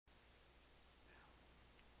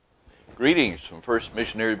Greetings from First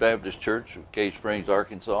Missionary Baptist Church of Cave Springs,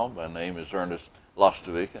 Arkansas. My name is Ernest,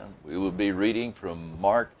 and we will be reading from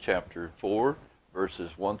Mark chapter 4,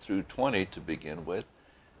 verses 1 through 20 to begin with,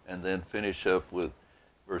 and then finish up with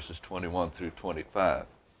verses 21 through 25.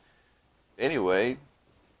 Anyway,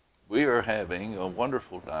 we are having a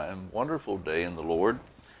wonderful time, wonderful day in the Lord.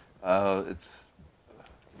 It's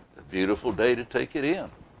a beautiful day to take it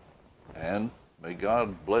in. And may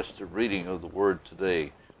God bless the reading of the Word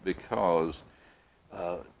today, because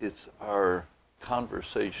it's our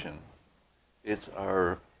conversation, it's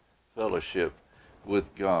our fellowship with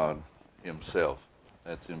God Himself.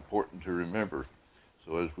 That's important to remember.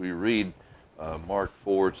 So as we read Mark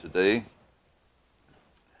 4 today,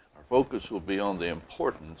 our focus will be on the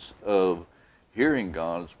importance of hearing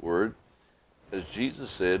God's Word, as Jesus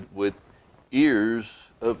said, with ears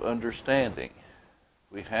of understanding.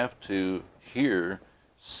 We have to hear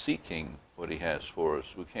seeking what He has for us.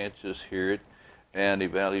 We can't just hear it and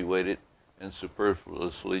evaluate it and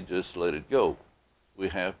superfluously just let it go. We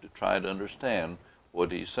have to try to understand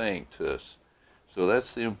what He's saying to us. So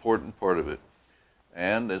that's the important part of it.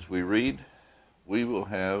 And as we read, we will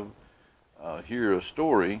have hear a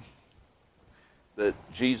story that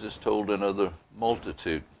Jesus told another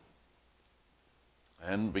multitude.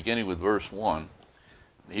 And beginning with verse 1,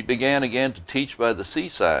 He began again to teach by the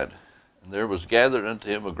seaside, and there was gathered unto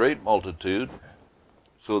Him a great multitude,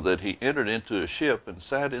 so that He entered into a ship and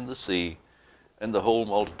sat in the sea, and the whole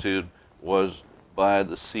multitude was by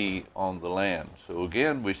the sea on the land. So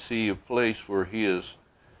again we see a place where He has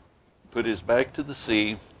put His back to the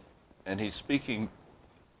sea, and He's speaking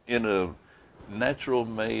in a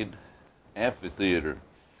natural-made amphitheater.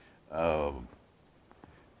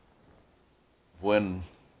 When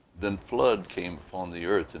the flood came upon the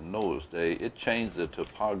earth in Noah's day, it changed the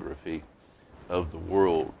topography of the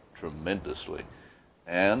world tremendously.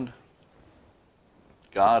 And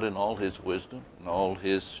God, in all His wisdom and all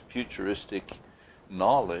His futuristic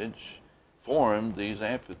knowledge, formed these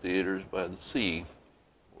amphitheaters by the sea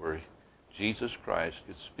where Jesus Christ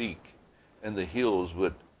could speak, and the hills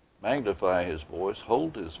would magnify His voice,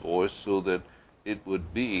 hold His voice, so that it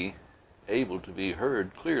would be able to be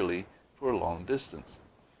heard clearly for a long distance.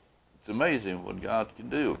 It's amazing what God can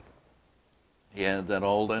do. He had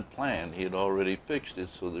all that planned. He had already fixed it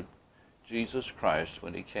so that Jesus Christ,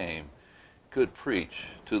 when He came, could preach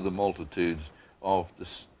to the multitudes off the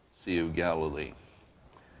Sea of Galilee.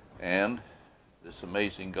 And this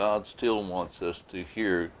amazing God still wants us to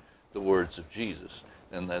hear the words of Jesus,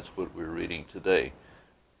 and that's what we're reading today.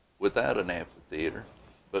 Without an amphitheater,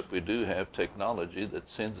 but we do have technology that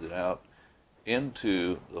sends it out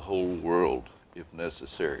into the whole world if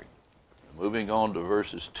necessary. Moving on to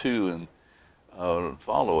verses 2 and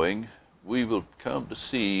following, we will come to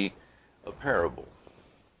see a parable.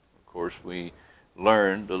 Of course, we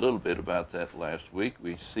learned a little bit about that last week.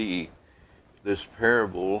 We see this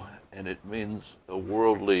parable, and it means a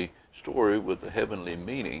worldly story with a heavenly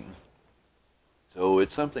meaning. So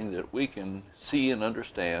it's something that we can see and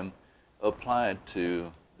understand applied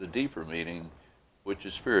to the deeper meaning, which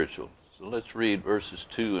is spiritual. So let's read verses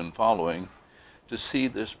 2 and following to see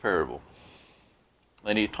this parable.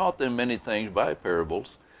 And He taught them many things by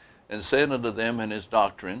parables, and said unto them in His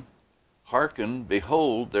doctrine, Hearken,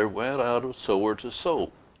 behold, there went out a sower to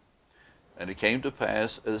sow. And it came to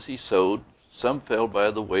pass, as he sowed, some fell by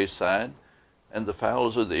the wayside, and the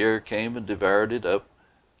fowls of the air came and devoured it up.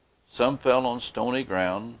 Some fell on stony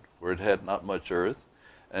ground, where it had not much earth,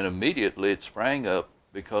 and immediately it sprang up,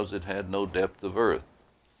 because it had no depth of earth.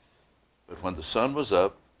 But when the sun was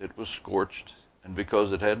up, it was scorched, and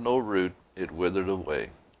because it had no root, it withered away.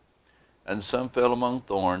 And some fell among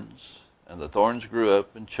thorns, and the thorns grew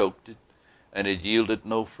up and choked it, and it yielded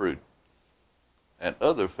no fruit. And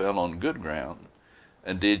other fell on good ground,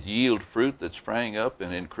 and did yield fruit that sprang up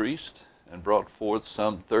and increased, and brought forth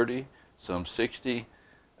some 30, some 60,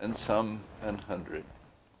 and some 100.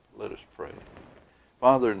 Let us pray.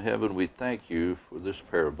 Father in heaven, we thank You for this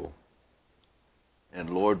parable. And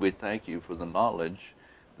Lord, we thank You for the knowledge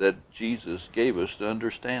that Jesus gave us to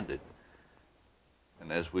understand it.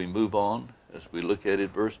 And as we move on, as we look at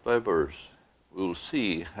it verse by verse, we will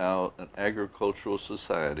see how an agricultural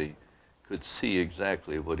society could see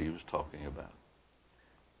exactly what He was talking about.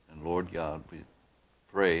 And Lord God, we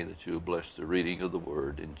pray that You will bless the reading of the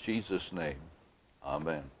Word. In Jesus' name,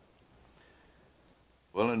 amen.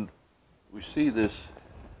 Well, and we see this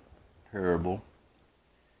parable.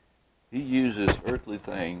 He uses earthly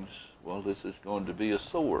things. Well, this is going to be a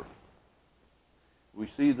sower. We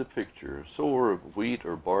see the picture, a sower of wheat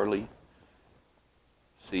or barley,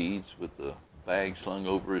 seeds with the bag slung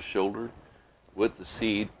over his shoulder, with the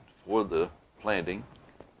seed for the planting,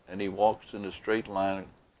 and he walks in a straight line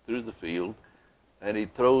through the field, and he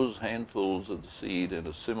throws handfuls of the seed in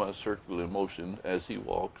a semicircular motion as he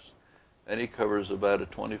walks, and he covers about a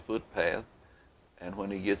 20-foot path. And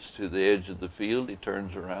when he gets to the edge of the field, he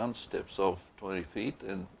turns around, steps off 20 feet,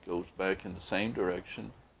 and goes back in the same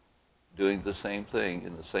direction, doing the same thing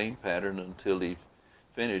in the same pattern until he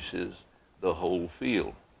finishes the whole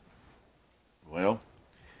field. Well,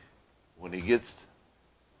 when he gets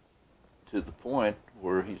to the point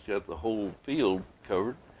where he's got the whole field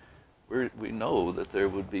covered, we know that there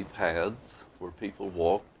would be paths where people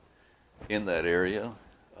walked in that area,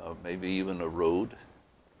 maybe even a road.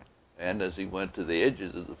 And as he went to the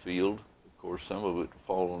edges of the field, of course, some of it would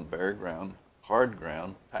fall on bare ground, hard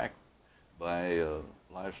ground, packed by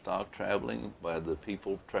livestock traveling, by the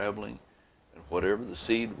people traveling, and whatever the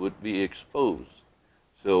seed would be exposed.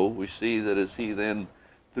 So we see that as he then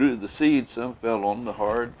threw the seed, some fell on the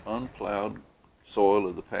hard, unplowed soil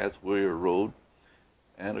of the pathway or road.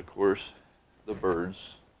 And of course, the birds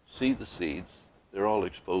see the seeds. They're all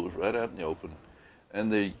exposed right out in the open.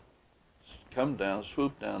 And they come down,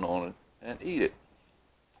 swoop down on it, and eat it.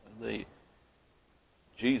 And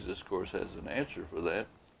Jesus, of course, has an answer for that.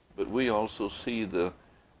 But we also see the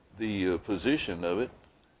position of it,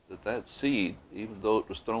 that seed, even though it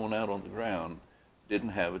was thrown out on the ground, didn't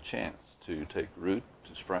have a chance to take root,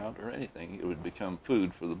 to sprout, or anything. It would become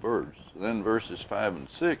food for the birds. Then verses 5 and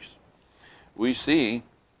 6, we see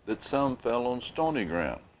that some fell on stony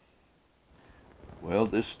ground. Well,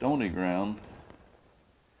 this stony ground,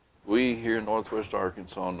 we here in northwest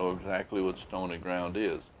Arkansas know exactly what stony ground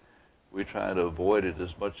is. We try to avoid it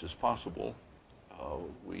as much as possible.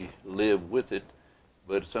 We live with it,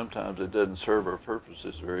 but sometimes it doesn't serve our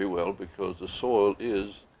purposes very well because the soil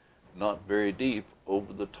is not very deep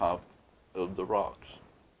over the top of the rocks.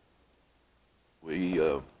 We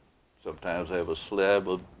sometimes have a slab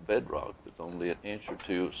of bedrock with only an inch or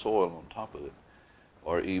two of soil on top of it,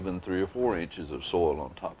 or even 3 or 4 inches of soil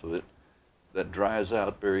on top of it, that dries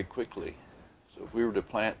out very quickly. So if we were to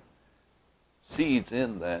plant seeds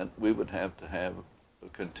in that, we would have to have a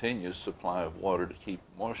continuous supply of water to keep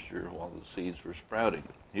moisture while the seeds were sprouting.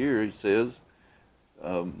 Here he says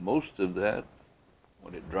most of that,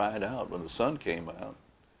 when it dried out, when the sun came out,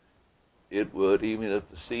 it would, even if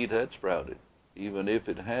the seed had sprouted, even if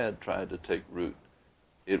it had tried to take root,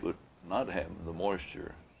 it would not have the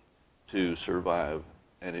moisture to survive,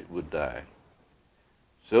 and it would die.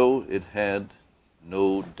 So it had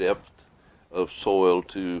no depth of soil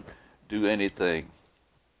to do anything.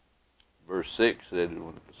 Verse 6 said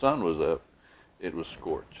when the sun was up, it was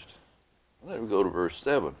scorched. And then we go to verse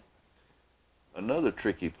 7. Another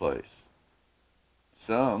tricky place.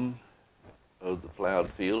 Some of the plowed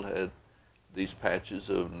field had these patches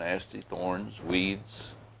of nasty thorns,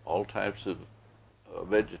 weeds, all types of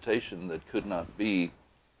vegetation that could not be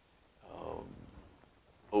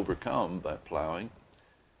overcome by plowing.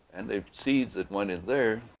 And the seeds that went in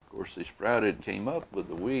there, of course, they sprouted, came up, but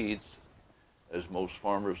the weeds, as most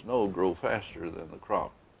farmers know, grow faster than the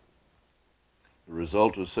crop. The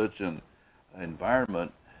result of such an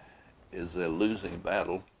environment is a losing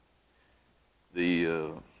battle.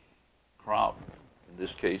 The crop, in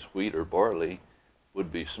this case wheat or barley,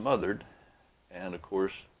 would be smothered. And of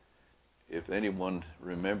course, if anyone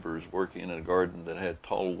remembers working in a garden that had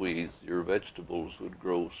tall weeds, your vegetables would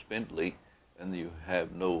grow spindly and you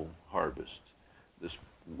have no harvest. The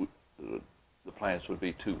plants would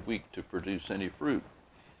be too weak to produce any fruit.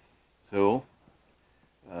 So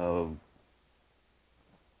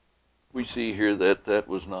we see here that that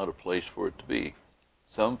was not a place for it to be.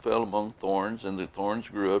 Some fell among thorns, and the thorns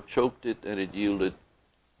grew up, choked it, and it yielded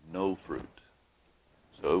no fruit.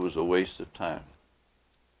 So it was a waste of time.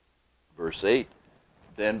 Verse 8,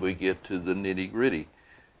 then we get to the nitty-gritty.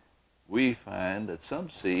 We find that some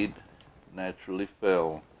seed naturally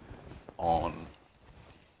fell on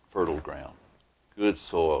fertile ground. Good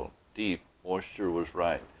soil, deep, moisture was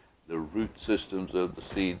right. The root systems of the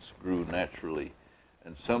seeds grew naturally.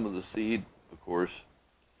 And some of the seed, of course,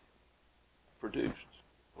 produced.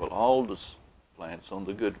 Well, all the plants on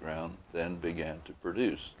the good ground then began to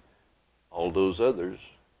produce. All those others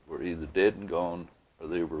were either dead and gone, or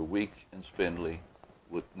they were weak and spindly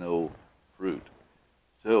with no fruit.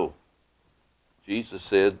 So, Jesus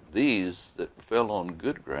said, these that fell on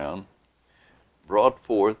good ground brought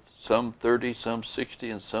forth some 30, some 60,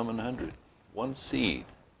 and some 100. One seed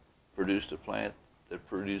produced a plant that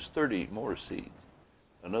produced 30 more seeds.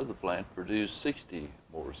 Another plant produced 60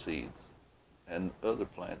 more seeds. And other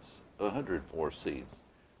plants, 100 more seeds.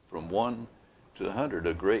 From 1 to 100,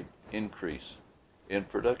 a great increase in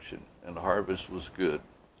production, and the harvest was good.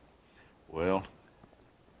 Well,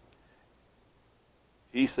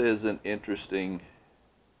 he says an interesting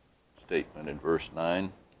statement in verse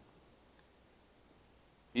 9.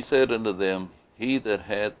 He said unto them, He that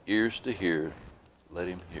hath ears to hear, let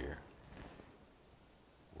him hear.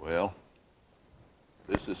 Well,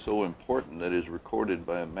 this is so important that is recorded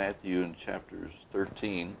by Matthew in chapters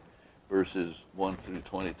 13, verses 1 through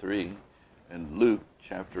 23, and Luke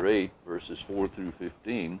chapter 8, verses 4 through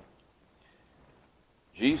 15.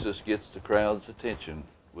 Jesus gets the crowd's attention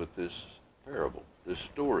with this parable, this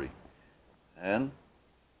story, and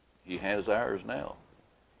he has ours now.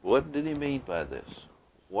 What did he mean by this?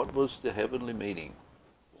 What was the heavenly meaning?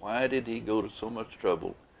 Why did he go to so much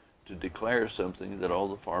trouble to declare something that all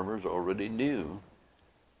the farmers already knew,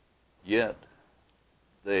 yet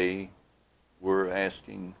they were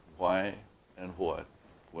asking why and what?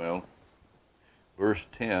 Well, verse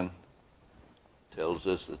 10 tells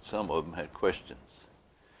us that some of them had questions.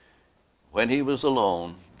 When he was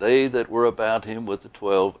alone, they that were about him with the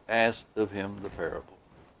 12 asked of him the parable.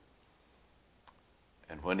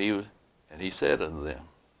 And he said unto them,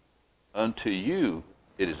 Unto you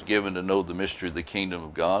it is given to know the mystery of the kingdom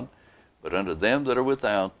of God, but unto them that are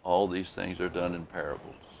without, all these things are done in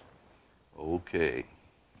parables. Okay,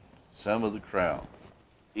 some of the crowd,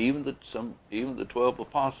 even the 12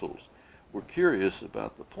 apostles, were curious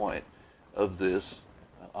about the point of this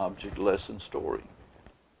object lesson story.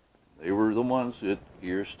 They were the ones that had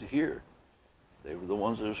ears to hear. They were the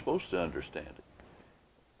ones that were supposed to understand it.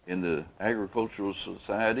 In the agricultural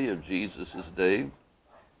society of Jesus' day,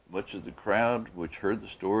 much of the crowd which heard the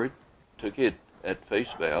story took it at face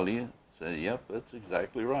value and said, yep, that's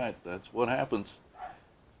exactly right. That's what happens.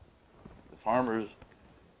 The farmer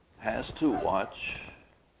has to watch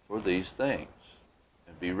for these things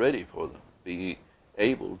and be ready for them, be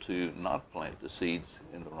able to not plant the seeds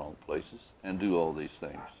in the wrong places and do all these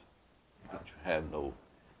things which have no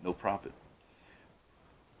profit.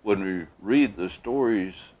 When we read the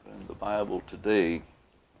stories in the Bible today,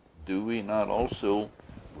 do we not also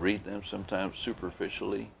read them sometimes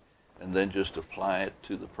superficially and then just apply it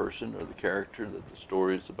to the person or the character that the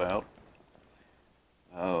story is about?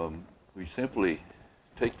 We simply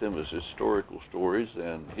take them as historical stories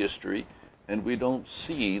and history, and we don't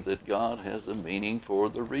see that God has a meaning for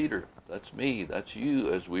the reader. That's me, that's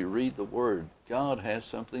you. As we read the Word, God has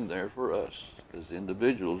something there for us as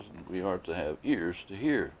individuals, and we are to have ears to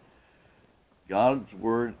hear. God's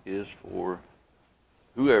Word is for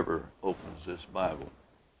whoever opens this Bible.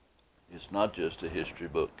 It's not just a history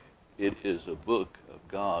book. It is a book of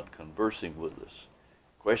God conversing with us,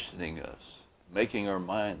 questioning us, making our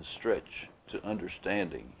minds stretch to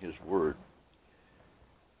understanding His Word.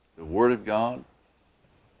 The Word of God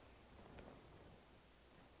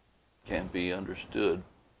can be understood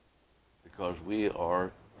because we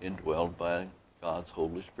are indwelled by God's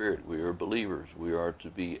Holy Spirit. We are believers. We are to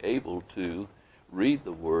be able to read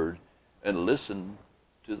the Word and listen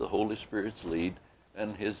to the Holy Spirit's lead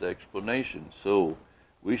and His explanation. So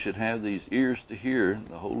we should have these ears to hear.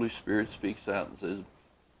 The Holy Spirit speaks out and says,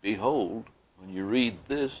 behold, when you read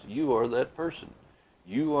this, you are that person.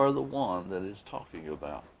 You are the one that is talking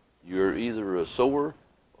about. You're either a sower,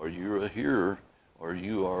 or you're a hearer, or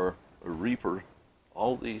you are a reaper.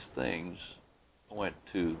 All these things point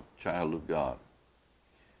to child of God.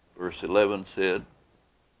 Verse 11 said,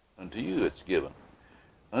 unto you it's given.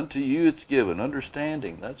 Unto you it's given.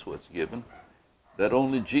 Understanding, that's what's given. That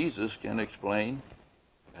only Jesus can explain,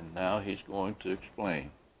 and now He's going to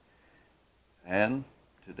explain. And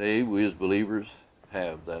today we as believers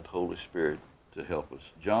have that Holy Spirit to help us.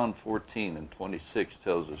 John 14:26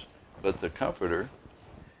 tells us, but the Comforter,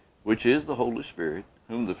 which is the Holy Spirit,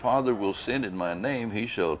 whom the Father will send in my name, He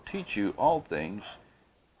shall teach you all things.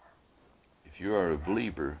 If you are a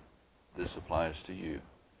believer, this applies to you.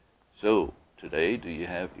 So, today, do you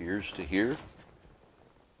have ears to hear?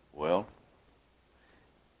 Well,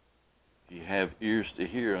 if you have ears to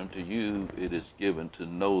hear, unto you it is given to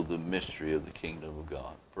know the mystery of the kingdom of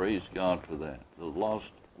God. Praise God for that. The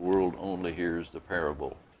lost world only hears the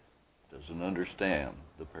parable, doesn't understand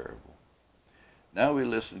the parable. Now we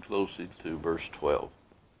listen closely to verse 12.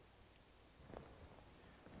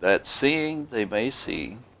 That seeing they may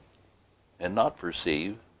see, and not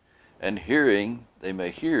perceive, and hearing they may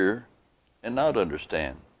hear, and not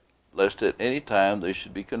understand, lest at any time they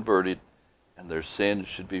should be converted, and their sins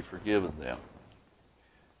should be forgiven them.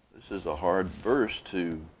 This is a hard verse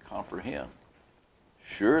to comprehend.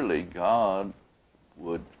 Surely God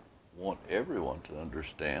would want everyone to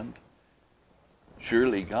understand.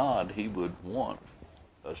 Surely God, He would want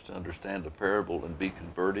us to understand the parable and be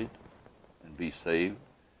converted and be saved.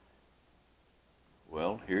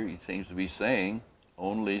 Well, here he seems to be saying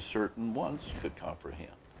only certain ones could comprehend.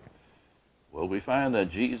 Well, we find that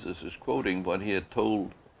Jesus is quoting what he had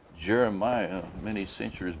told Jeremiah many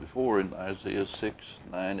centuries before in Isaiah 6,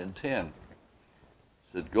 9, and 10. He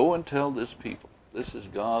said, go and tell this people. This is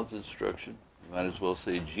God's instruction. You might as well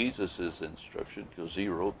say Jesus' instruction because he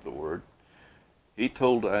wrote the word. He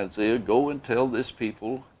told Isaiah, go and tell this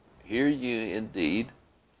people, hear ye indeed,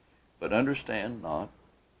 but understand not.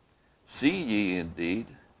 See ye indeed,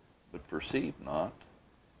 but perceive not.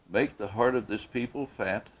 Make the heart of this people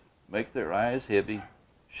fat. Make their eyes heavy,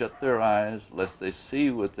 shut their eyes, lest they see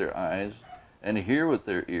with their eyes, and hear with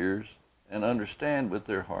their ears, and understand with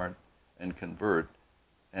their heart, and convert,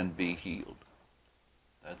 and be healed.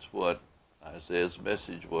 That's what Isaiah's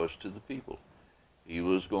message was to the people. He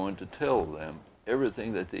was going to tell them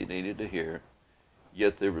everything that they needed to hear,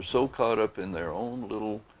 yet they were so caught up in their own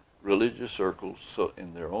little religious circles, so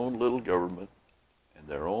in their own little government, in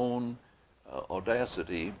their own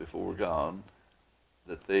audacity before God,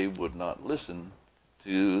 that they would not listen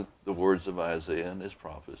to the words of Isaiah and his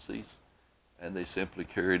prophecies, and they simply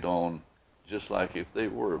carried on just like if they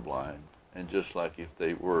were blind, and just like if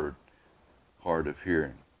they were hard of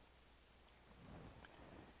hearing.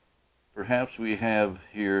 Perhaps we have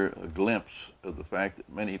here a glimpse of the fact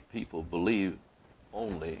that many people believe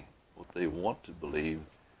only what they want to believe,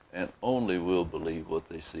 and only will believe what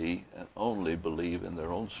they see, and only believe in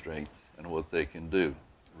their own strength and what they can do.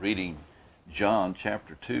 Reading John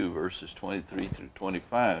chapter 2, verses 23 through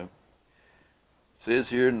 25, says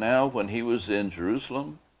here, now when he was in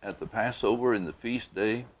Jerusalem at the Passover in the feast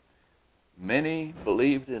day, many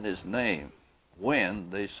believed in his name when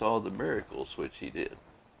they saw the miracles which he did.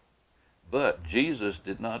 But Jesus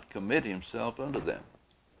did not commit himself unto them,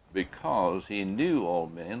 because he knew all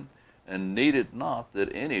men, and needed not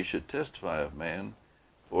that any should testify of man,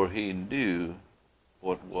 for he knew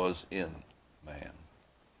what was in man.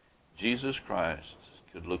 Jesus Christ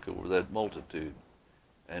could look over that multitude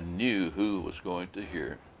and knew who was going to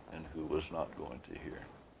hear and who was not going to hear.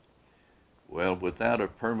 Well, without a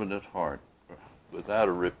permanent heart, without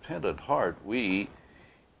a repentant heart, we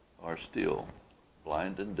are still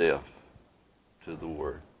blind and deaf to the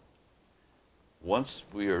Word. Once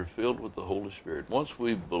we are filled with the Holy Spirit, once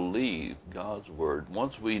we believe God's Word,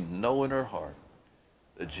 once we know in our heart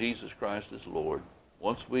that Jesus Christ is Lord,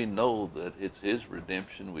 once we know that it's his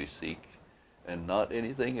redemption we seek and not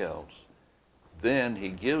anything else, then he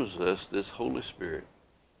gives us this Holy Spirit.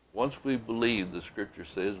 Once we believe, the Scripture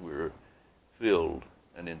says we're filled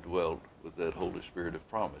and indwelt with that Holy Spirit of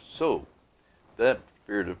promise. So, that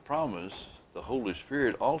Spirit of promise, the Holy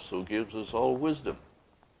Spirit, also gives us all wisdom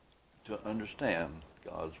to understand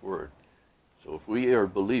God's Word. So if we are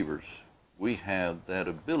believers, we have that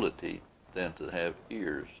ability then to have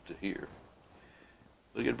ears to hear.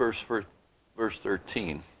 Look at verse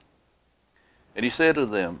 13. And he said to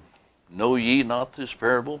them, know ye not this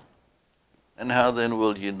parable? And how then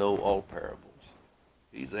will ye know all parables?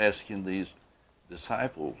 He's asking these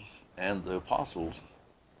disciples and the apostles,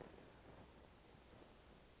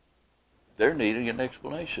 they're needing an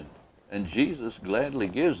explanation. And Jesus gladly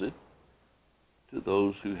gives it to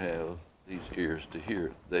those who have these ears to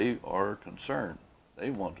hear. They are concerned. They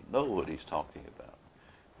want to know what he's talking about.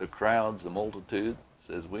 The crowds, the multitude,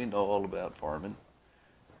 says we know all about farming,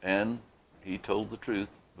 and he told the truth,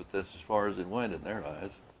 but that's as far as it went in their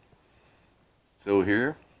eyes. So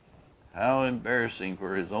here, how embarrassing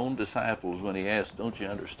for his own disciples when he asked, don't you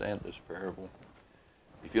understand this parable?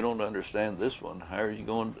 If you don't understand this one, how are you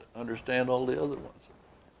going to understand all the other ones?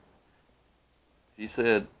 He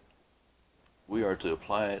said, we are to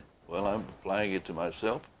apply it. Well, I'm applying it to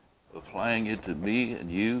myself, applying it to me and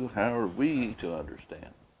you. How are we to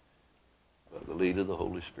understand? By the lead of the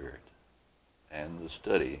Holy Spirit and the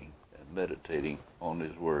studying and meditating on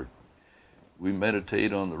his Word. We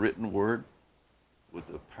meditate on the written Word with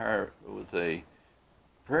a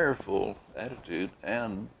prayerful attitude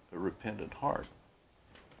and a repentant heart.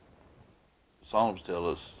 The Psalms tell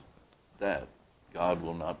us that God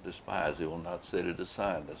will not despise. He will not set it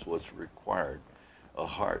aside. That's what's required. A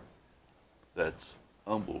heart that's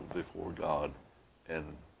humble before God and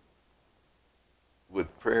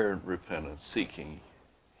with prayer and repentance seeking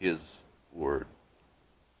his Word.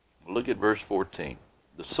 Look at verse 14.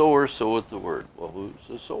 The sower soweth the word. Well, who's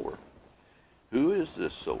the sower? Who is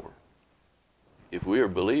this sower? If we are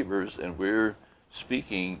believers and we're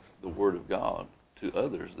speaking the Word of God to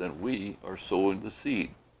others, then we are sowing the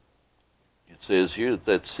seed. It says here that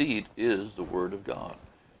that seed is the Word of God.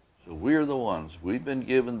 So we're the ones. We've been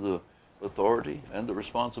given the authority and the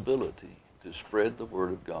responsibility to spread the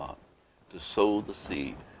Word of God, to sow the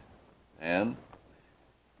seed. And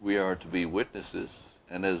we are to be witnesses,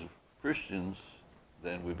 and as Christians,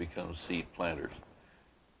 then we become seed planters.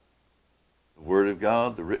 The Word of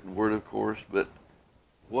God, the written Word, of course, but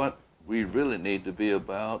what we really need to be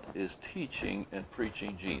about is teaching and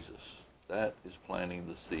preaching Jesus. That is planting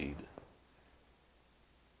the seed.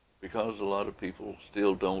 Because a lot of people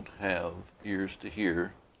still don't have ears to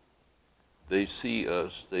hear, they see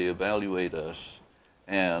us, they evaluate us,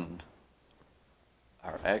 and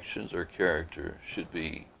our actions or character should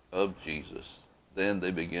be of Jesus. Then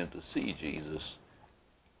they begin to see Jesus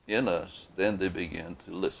in us. Then they begin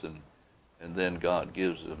to listen. And then God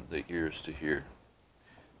gives them the ears to hear.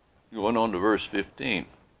 Going on to verse 15.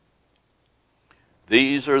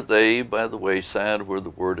 These are they by the wayside where the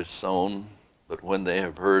word is sown, but when they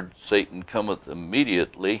have heard, Satan cometh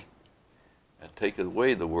immediately and taketh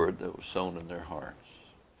away the word that was sown in their hearts.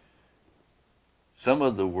 Some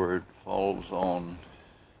of the word falls on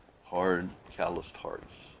hard, calloused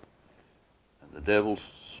hearts. And the devil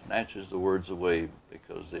snatches the words away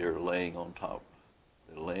because they are laying on top.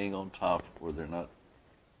 They're laying on top where they're not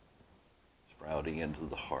sprouting into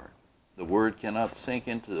the heart. The word cannot sink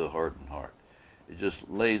into the hardened heart. It just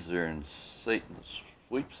lays there and Satan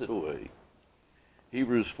sweeps it away.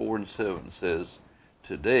 Hebrews 4:7 says,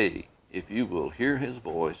 today, if you will hear his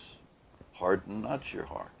voice, harden not your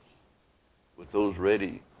hearts. With those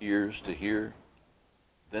ready ears to hear,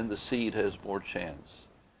 then the seed has more chance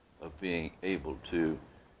of being able to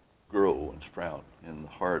grow and sprout in the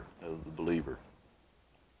heart of the believer.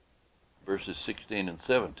 Verses 16 and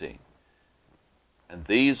 17. And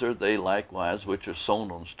these are they likewise which are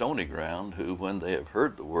sown on stony ground, who, when they have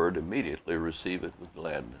heard the word, immediately receive it with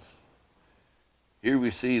gladness. Here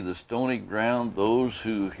we see the stony ground, those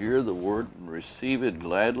who hear the word and receive it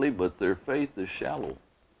gladly, but their faith is shallow.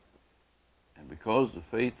 And because the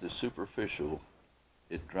faith is superficial,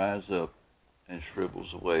 it dries up and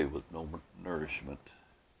shrivels away with no nourishment.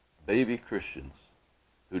 Baby Christians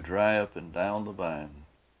who dry up and down the vine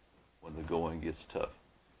when the going gets tough.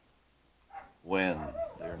 When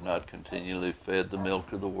they're not continually fed the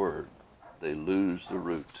milk of the word, they lose the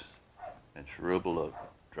roots and shrivel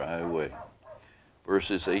up, dry away.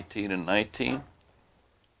 Verses 18 and 19.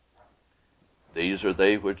 These are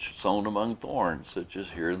they which sown among thorns, such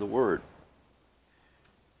as hear the word.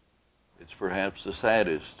 It's perhaps the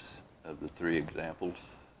saddest of the three examples,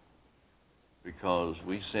 because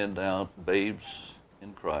we send out babes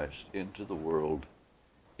in Christ into the world,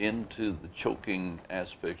 into the choking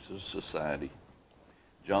aspects of society.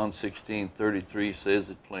 John 16:33 says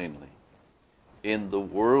it plainly. In the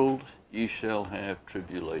world ye shall have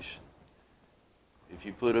tribulation. If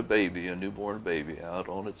you put a baby, a newborn baby, out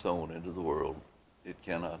on its own into the world, it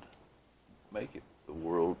cannot make it. The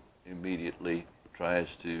world immediately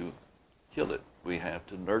tries to kill it. We have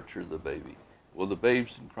to nurture the baby. Well, the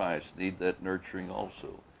babes in Christ need that nurturing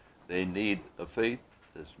also. They need a faith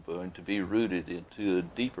that's going to be rooted into a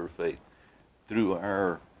deeper faith through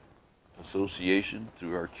our association,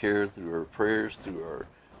 through our care, through our prayers, through our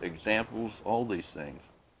examples, all these things.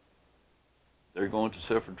 They're going to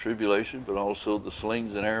suffer tribulation, but also the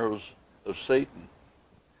slings and arrows of Satan.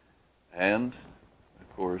 And,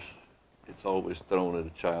 of course, it's always thrown at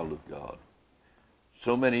a child of God.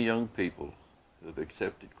 So many young people who have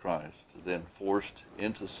accepted Christ are then forced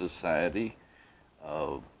into society,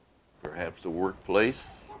 perhaps the workplace.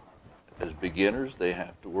 As beginners, they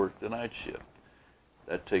have to work the night shift.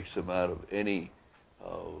 That takes them out of any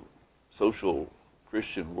social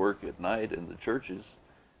Christian work at night in the churches.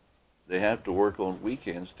 They have to work on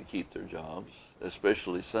weekends to keep their jobs,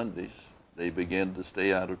 especially Sundays. They begin to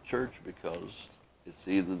stay out of church because it's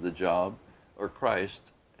either the job or Christ,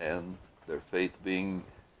 and their faith being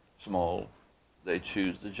small, they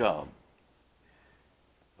choose the job.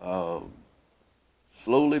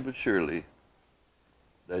 Slowly but surely,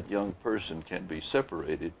 that young person can be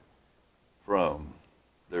separated from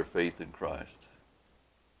their faith in Christ.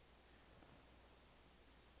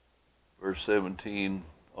 Verse 17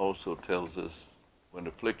 also tells us, when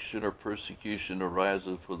affliction or persecution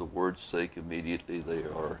arises for the word's sake, immediately they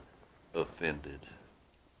are offended.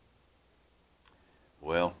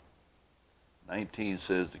 Well, 19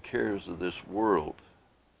 says, the cares of this world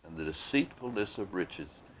and the deceitfulness of riches.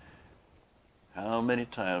 How many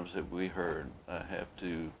times have we heard, I have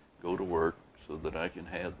to go to work so that I can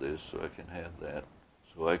have this, so I can have that,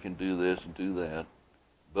 so I can do this and do that.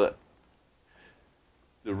 But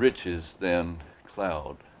the riches then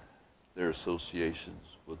cloud their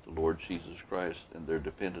associations with the Lord Jesus Christ and their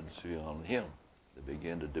dependency on him. They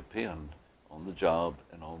begin to depend on the job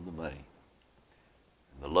and on the money.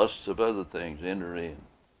 And the lusts of other things enter in,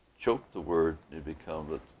 choke the word, and it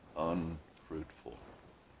becomes unfruitful.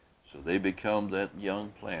 So they become that young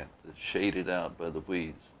plant that's shaded out by the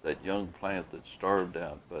weeds, that young plant that's starved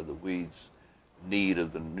out by the weeds' need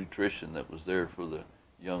of the nutrition that was there for the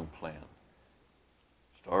young plant.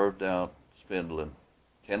 Starved out, spindling,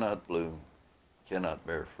 cannot bloom, cannot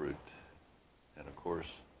bear fruit. And of course,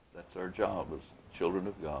 that's our job as children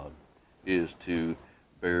of God, is to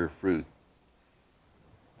bear fruit.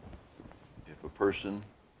 If a person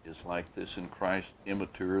is like this in Christ,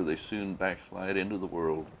 immature, they soon backslide into the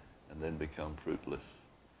world and then become fruitless.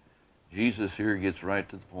 Jesus here gets right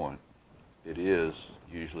to the point. It is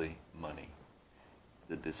usually money,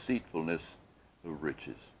 the deceitfulness of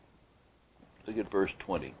riches. Look at verse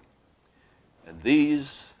 20. And these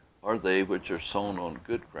are they which are sown on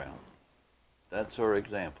good ground. That's our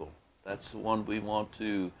example. That's the one we want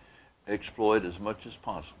to exploit as much as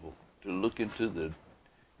possible, to look into the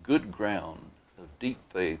good ground of deep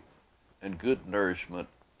faith and good nourishment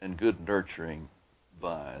and good nurturing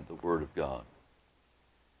by the Word of God.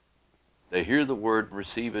 They hear the Word and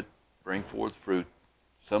receive it, bring forth fruit,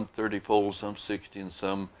 some 30-fold, some 60, and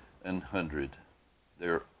some 100.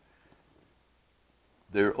 They're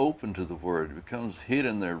open to the Word. It becomes hid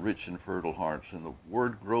in their rich and fertile hearts, and the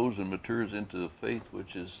Word grows and matures into a faith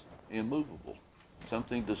which is immovable,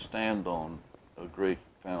 something to stand on, a great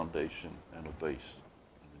foundation and a base.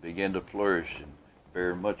 And they begin to flourish and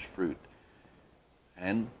bear much fruit,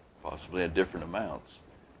 and possibly at different amounts,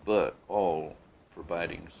 but all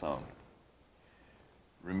providing some.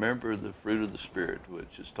 Remember the fruit of the Spirit,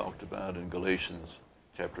 which is talked about in Galatians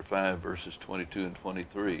chapter 5, verses 22 and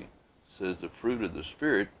 23. It says the fruit of the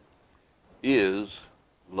Spirit is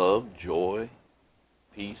love, joy,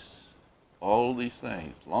 peace, all these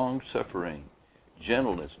things, long-suffering,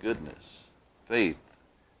 gentleness, goodness, faith,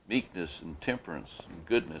 meekness, and temperance, and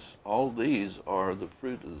goodness. All these are the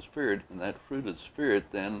fruit of the Spirit, and that fruit of the Spirit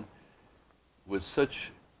then, with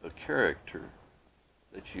such a character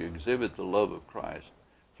that you exhibit the love of Christ,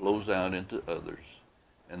 flows out into others,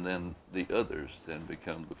 and then the others then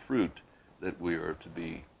become the fruit that we are to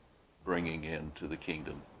be bringing into the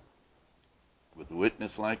kingdom. With a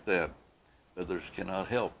witness like that, others cannot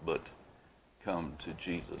help but come to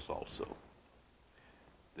Jesus also.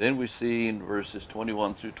 Then we see in verses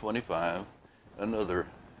 21 through 25 another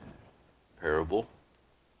parable.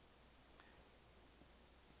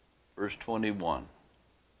 Verse 21,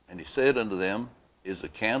 and he said unto them, is a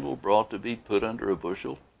candle brought to be put under a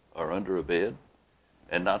bushel or under a bed,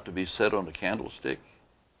 and not to be set on a candlestick?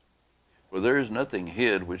 For there is nothing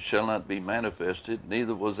hid which shall not be manifested,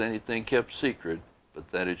 neither was anything kept secret, but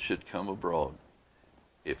that it should come abroad.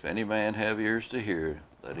 If any man have ears to hear,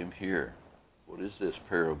 let him hear. What is this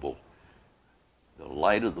parable? The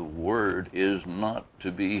light of the Word is not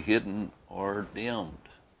to be hidden or dimmed.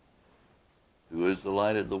 Who is the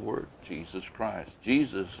light of the Word? Jesus Christ.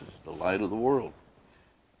 Jesus is the light of the world.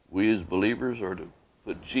 We as believers are to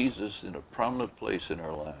put Jesus in a prominent place in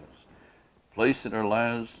our lives. Place in our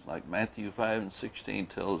lives, like Matthew 5 and 16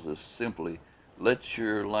 tells us simply, let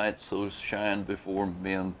your light so shine before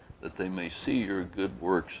men that they may see your good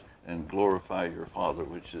works and glorify your Father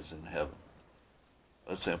which is in heaven.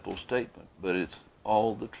 A simple statement, but it's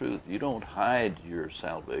all the truth. You don't hide your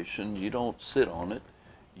salvation. You don't sit on it.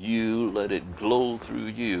 You let it glow through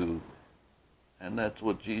you. And that's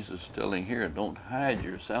what Jesus is telling here. Don't hide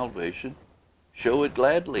your salvation. Show it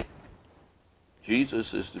gladly.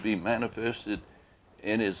 Jesus is to be manifested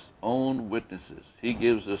in his own witnesses. He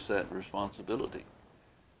gives us that responsibility.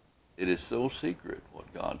 It is so secret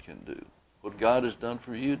what God can do. What God has done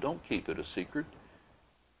for you, don't keep it a secret.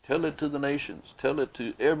 Tell it to the nations. Tell it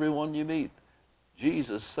to everyone you meet.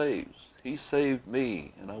 Jesus saves. He saved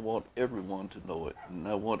me, and I want everyone to know it. And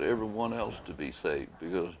I want everyone else to be saved,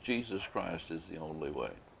 because Jesus Christ is the only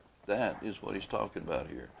way. That is what he's talking about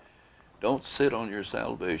here. Don't sit on your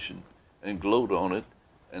salvation and gloat on it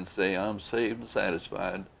and say, I'm saved and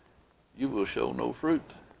satisfied. You will show no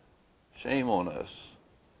fruit. Shame on us.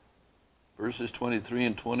 Verses 23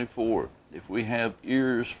 and 24. If we have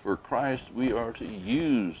ears for Christ, we are to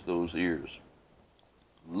use those ears.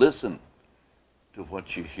 Listen to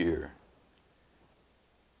what you hear.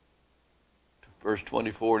 Verse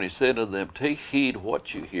 24, and he said to them, take heed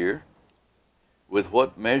what you hear. With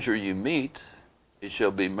what measure you meet, it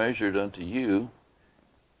shall be measured unto you,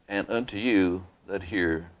 and unto you that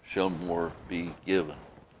hear shall more be given.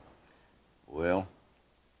 Well,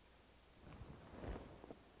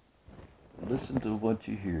 listen to what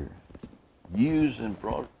you hear. Use and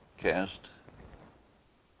broadcast.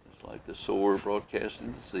 It's like the sower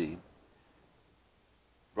broadcasting the seed.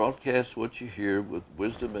 Broadcast what you hear with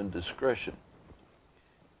wisdom and discretion.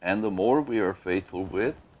 And the more we are faithful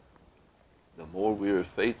with, the more we are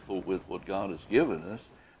faithful with what God has given us,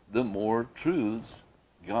 the more truths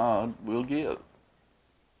God will give.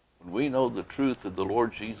 When we know the truth of the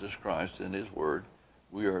Lord Jesus Christ and His Word,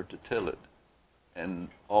 we are to tell it. And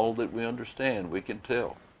all that we understand, we can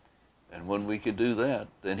tell. And when we can do that,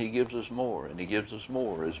 then He gives us more, and He gives us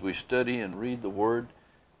more. As we study and read the Word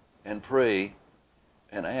and pray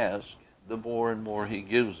and ask, the more and more He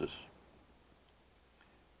gives us.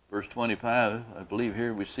 Verse 25, I believe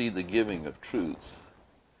here we see the giving of truths.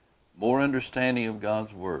 More understanding of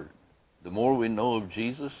God's Word. The more we know of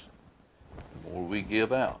Jesus, the more we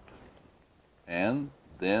give out. And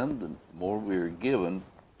then the more we are given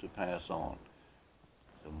to pass on.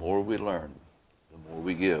 The more we learn, the more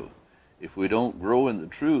we give. If we don't grow in the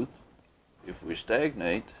truth, if we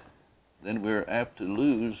stagnate, then we're apt to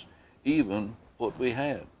lose even what we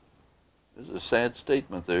had. This is a sad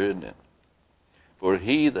statement there, isn't it? For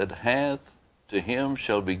he that hath, to him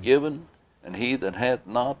shall be given, and he that hath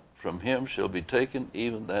not, from him shall be taken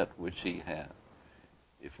even that which he hath.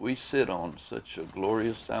 If we sit on such a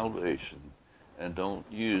glorious salvation and don't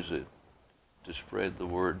use it to spread the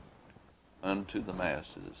word unto the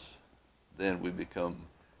masses, then we become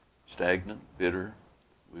stagnant, bitter.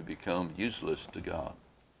 We become useless to God.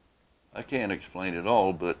 I can't explain it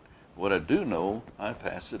all, but what I do know, I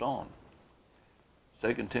pass it on.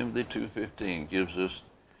 2 Timothy 2:15 gives us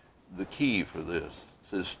the key for this. It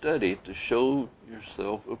says, study to show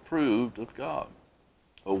yourself approved of God,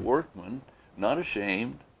 a workman not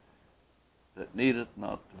ashamed, that needeth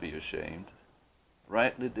not to be ashamed,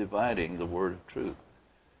 rightly dividing the word of truth.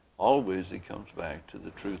 Always it comes back to the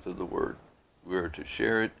truth of the word. We are to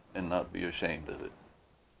share it and not be ashamed of it.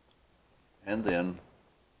 And then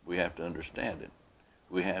we have to understand it.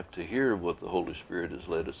 We have to hear what the Holy Spirit has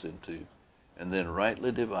led us into, and then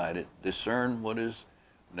rightly divide it, discern what is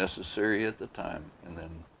necessary at the time, and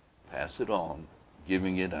then pass it on,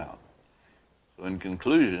 giving it out. So in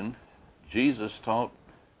conclusion, Jesus taught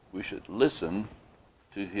we should listen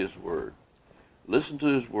to His Word. Listen to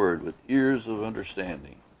His Word with ears of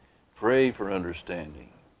understanding. Pray for understanding.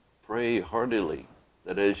 Pray heartily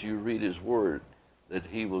that as you read His Word, that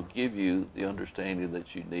He will give you the understanding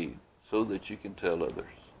that you need so that you can tell others.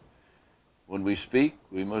 When we speak,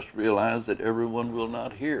 we must realize that everyone will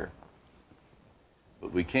not hear.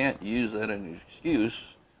 But we can't use that as an excuse.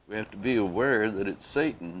 We have to be aware that it's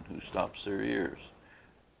Satan who stops their ears.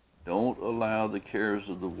 Don't allow the cares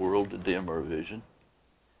of the world to dim our vision.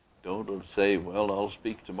 Don't say, well, I'll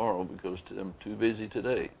speak tomorrow because I'm too busy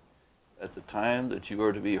today. At the time that you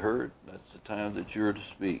are to be heard, that's the time that you are to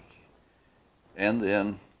speak. And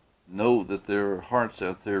then know that there are hearts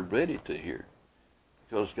out there ready to hear,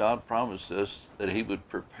 because God promised us that He would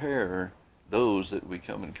prepare those that we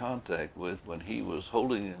come in contact with when He was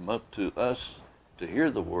holding them up to us to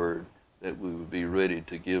hear the Word, that we would be ready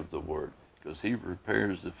to give the Word, because He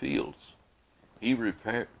prepares the fields. He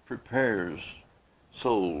prepares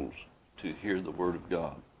souls to hear the Word of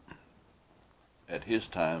God at His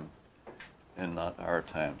time and not our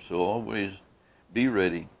time. So always be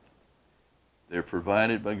ready. They're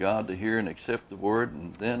provided by God to hear and accept the Word,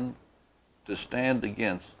 and then to stand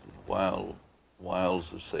against the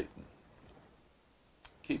wiles of Satan.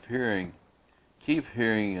 Keep hearing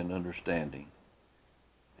and understanding,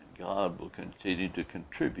 and God will continue to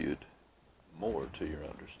contribute more to your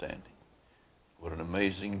understanding. What an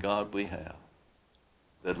amazing God we have,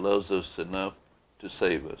 that loves us enough to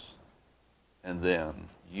save us, and then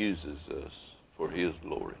uses us for His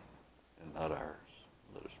glory and not ours.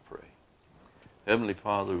 Let us pray. Heavenly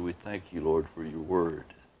Father, we thank You, Lord, for Your Word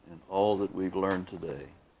and all that we've learned today.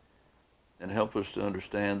 And help us to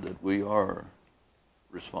understand that we are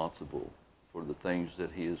responsible for the things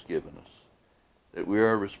that He has given us. That we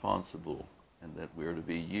are responsible, and that we are to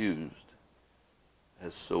be used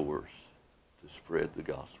as sowers to spread the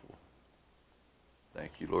gospel.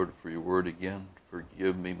 Thank You, Lord, for Your Word again.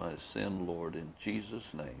 Forgive me my sin, Lord, in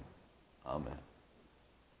Jesus' name. Amen.